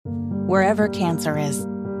Wherever cancer is,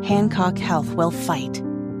 Hancock Health will fight.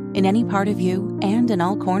 In any part of you and in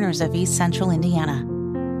all corners of East Central Indiana.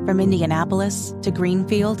 From Indianapolis to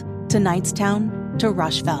Greenfield to Knightstown to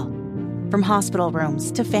Rushville. From hospital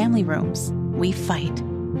rooms to family rooms, we fight.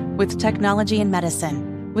 With technology and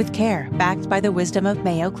medicine, with care backed by the wisdom of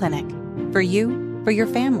Mayo Clinic. For you, for your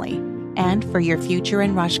family, and for your future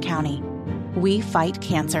in Rush County. We fight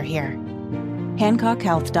cancer here.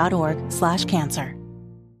 HancockHealth.org/cancer.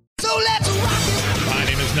 So let's rock it! My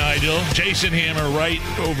name is Nigel. Jason Hammer right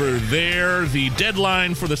over there. The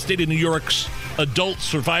deadline for the state of New York's Adult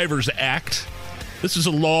Survivors Act. This is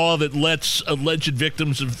a law that lets alleged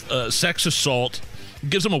victims of sex assault,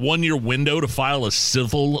 gives them a 1-year window to file a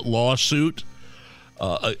civil lawsuit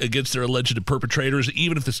against their alleged perpetrators,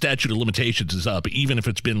 even if the statute of limitations is up, even if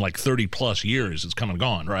it's been like 30 plus years, it's come and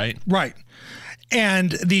gone, right? Right.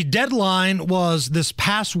 And the deadline was this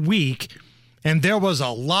past week, and there was a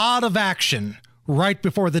lot of action right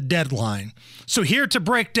before the deadline. So here to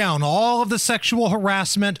break down all of the sexual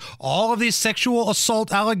harassment, all of these sexual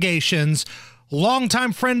assault allegations,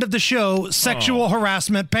 longtime friend of the show, Sexual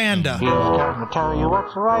Harassment Panda. He's gonna tell you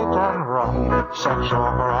what's right and wrong. Sexual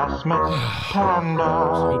harassment Panda.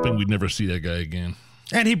 I was hoping we'd never see that guy again.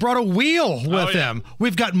 And he brought a wheel with him.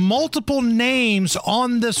 We've got multiple names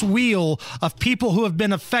on this wheel of people who have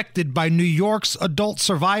been affected by New York's Adult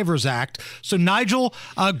Survivors Act. So, Nigel,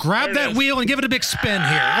 grab that wheel and give it a big spin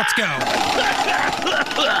here. Let's go.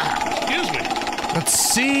 Excuse me. Let's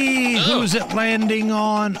see who's it landing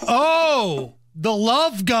on. Oh, the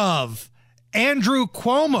Love Gov, Andrew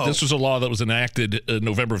Cuomo. This was a law that was enacted in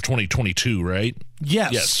November of 2022, right?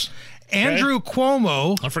 Yes. Andrew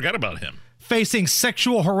Cuomo. I forgot about him. Facing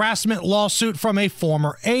sexual harassment lawsuit from a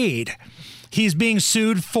former aide. He's being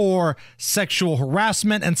sued for sexual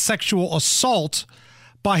harassment and sexual assault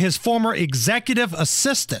by his former executive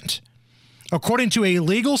assistant, according to a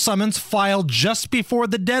legal summons filed just before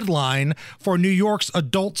the deadline for New York's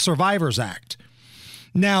Adult Survivors Act.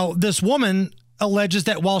 Now, this woman alleges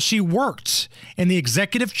that while she worked in the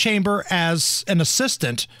executive chamber as an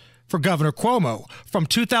assistant for Governor Cuomo from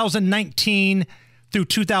 2019 through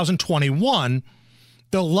 2021,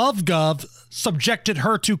 the Love Gov subjected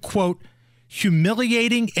her to, quote,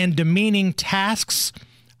 humiliating and demeaning tasks,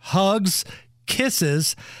 hugs,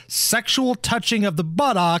 kisses, sexual touching of the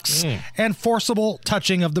buttocks, and forcible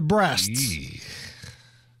touching of the breasts.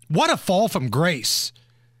 What a fall from grace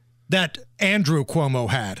that Andrew Cuomo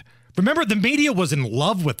had. Remember, the media was in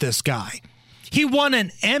love with this guy. He won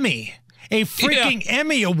an Emmy, a freaking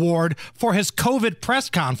Emmy award for his COVID press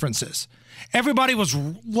conferences. Everybody was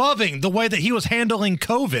loving the way that he was handling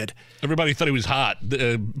COVID. Everybody thought he was hot.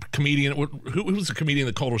 The comedian, who was the comedian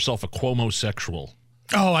that called herself a Cuomo-sexual?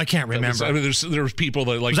 Oh, I can't remember. There was people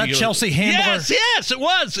that like... Was that Chelsea Handler? Yes, it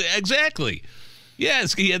was. Exactly.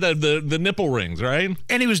 Yes, he had the nipple rings, right?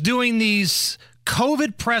 And he was doing these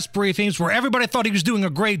COVID press briefings where everybody thought he was doing a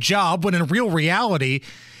great job, when in real reality,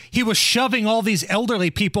 he was shoving all these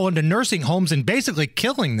elderly people into nursing homes and basically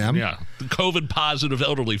killing them. Yeah, the COVID-positive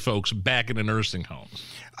elderly folks back into nursing homes.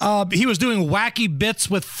 He was doing wacky bits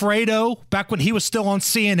with Fredo back when he was still on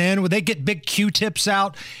CNN, where they get big Q-tips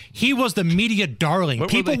out. He was the media darling.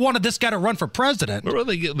 People wanted this guy to run for president. What were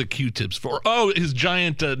they getting the Q-tips for? Oh, his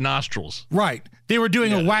giant nostrils. Right. They were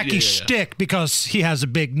doing a wacky shtick because he has a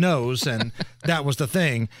big nose, and that was the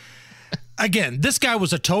thing. Again, this guy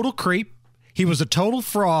was a total creep. He was a total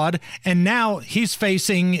fraud, and now he's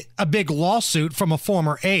facing a big lawsuit from a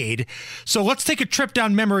former aide. So let's take a trip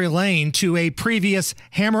down memory lane to a previous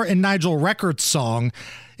Hammer and Nigel Records song.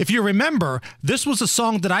 If you remember, this was a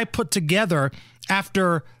song that I put together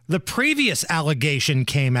after the previous allegation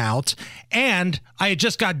came out, and I had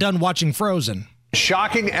just got done watching Frozen.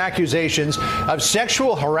 Shocking accusations of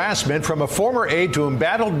sexual harassment from a former aide to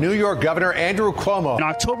embattled New York Governor Andrew Cuomo. In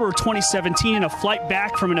October of 2017, in a flight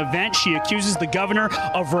back from an event, she accuses the governor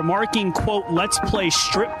of remarking, quote, "Let's play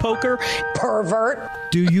strip poker." Pervert.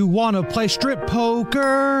 Do you want to play strip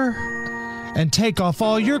poker and take off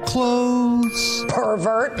all your clothes?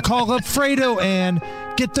 Pervert. Call up Fredo and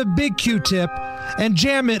get the big Q-tip and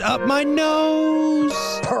jam it up my nose.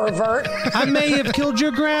 Pervert. I may have killed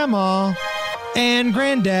your grandma and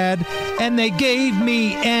granddad, and they gave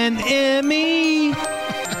me an Emmy.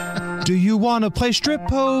 Do you want to play strip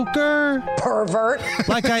poker? Pervert.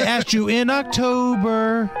 Like I asked you in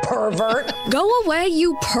October. Pervert. Go away,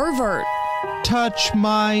 you pervert. Touch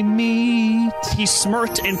my meat. He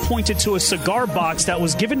smirked and pointed to a cigar box that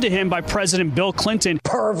was given to him by President Bill Clinton.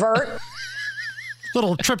 Pervert.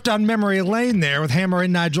 Little trip down memory lane there with Hammer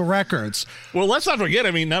and Nigel Records. Well, let's not forget,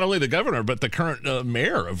 I mean, not only the governor, but the current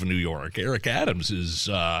mayor of New York, Eric Adams,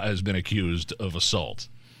 has been accused of assault.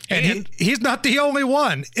 And he's not the only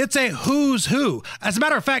one. It's a who's who. As a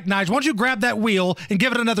matter of fact, Nigel, why don't you grab that wheel and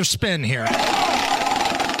give it another spin here?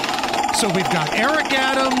 So we've got Eric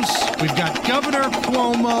Adams, we've got Governor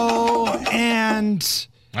Cuomo, and...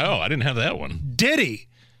 Oh, I didn't have that one. Diddy,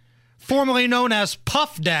 formerly known as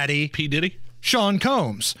Puff Daddy. P. Diddy? Sean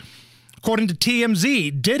Combs. According to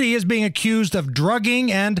TMZ, Diddy is being accused of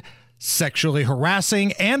drugging and sexually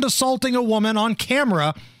harassing and assaulting a woman on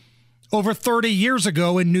camera over 30 years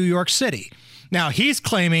ago in New York City. Now, he's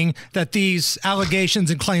claiming that these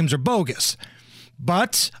allegations and claims are bogus.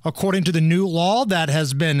 But according to the new law that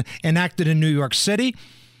has been enacted in New York City,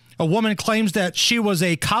 a woman claims that she was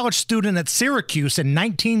a college student at Syracuse in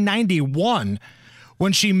 1991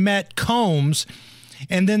 when she met Combs,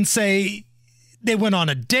 and then say they went on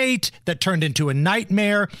a date that turned into a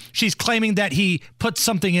nightmare. She's claiming that he put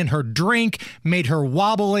something in her drink, made her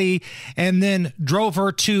wobbly, and then drove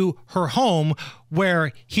her to her home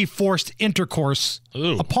where he forced intercourse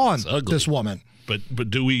upon this woman.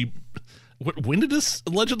 But do we... When did this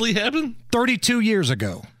allegedly happen? 32 years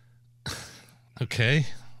ago. Okay.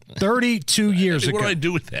 32 years ago. What do I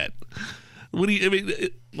do with that? What do you, I mean,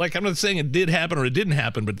 I'm not saying it did happen or it didn't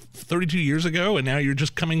happen, but 32 years ago, and now you're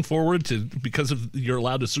just coming forward because you're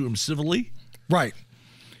allowed to sue him civilly? Right.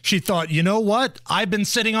 She thought, you know what? I've been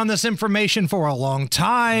sitting on this information for a long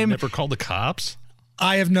time. Never called the cops?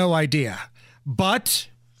 I have no idea. But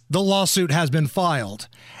the lawsuit has been filed,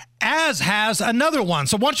 as has another one.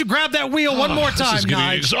 So why don't you grab that wheel one more time, this is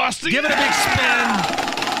getting exhausting. Give it a big spin.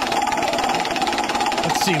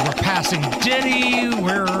 Let's see, we're passing Diddy,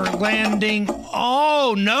 we're landing,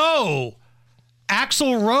 oh no,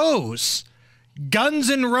 Axl Rose. Guns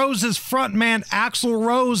N' Roses frontman Axl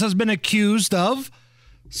Rose has been accused of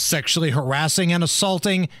sexually harassing and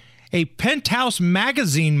assaulting a Penthouse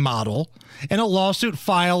magazine model in a lawsuit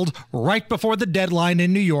filed right before the deadline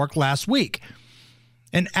in New York last week.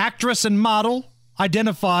 An actress and model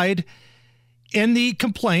identified in the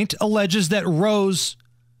complaint alleges that Rose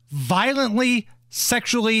violently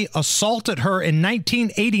sexually assaulted her in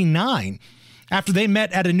 1989 after they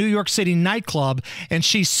met at a New York City nightclub, and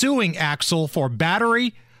she's suing Axl for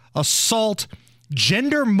battery, assault,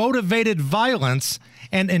 gender-motivated violence,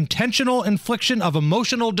 and intentional infliction of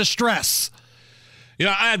emotional distress. You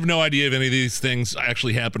know, I have no idea if any of these things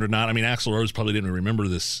actually happened or not. I mean, Axl Rose probably didn't remember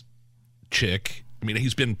this chick. I mean,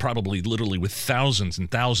 he's been probably literally with thousands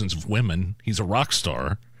and thousands of women. He's a rock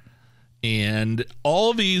star. And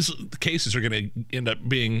all these cases are going to end up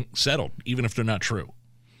being settled, even if they're not true.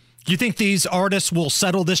 Do you think these artists will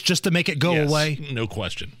settle this just to make it go away? No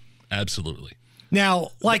question. Absolutely.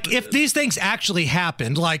 Now, if these things actually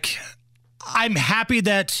happened, I'm happy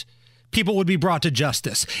that people would be brought to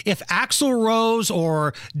justice. If Axl Rose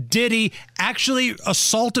or Diddy actually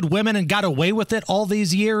assaulted women and got away with it all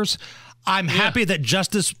these years, I'm happy that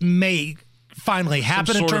justice may finally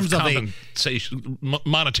happen in terms of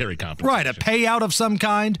monetary compensation. Right, a payout of some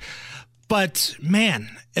kind. But man,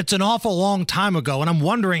 it's an awful long time ago, and I'm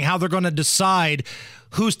wondering how they're going to decide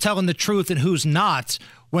who's telling the truth and who's not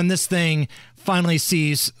when this thing finally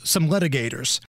sees some litigators.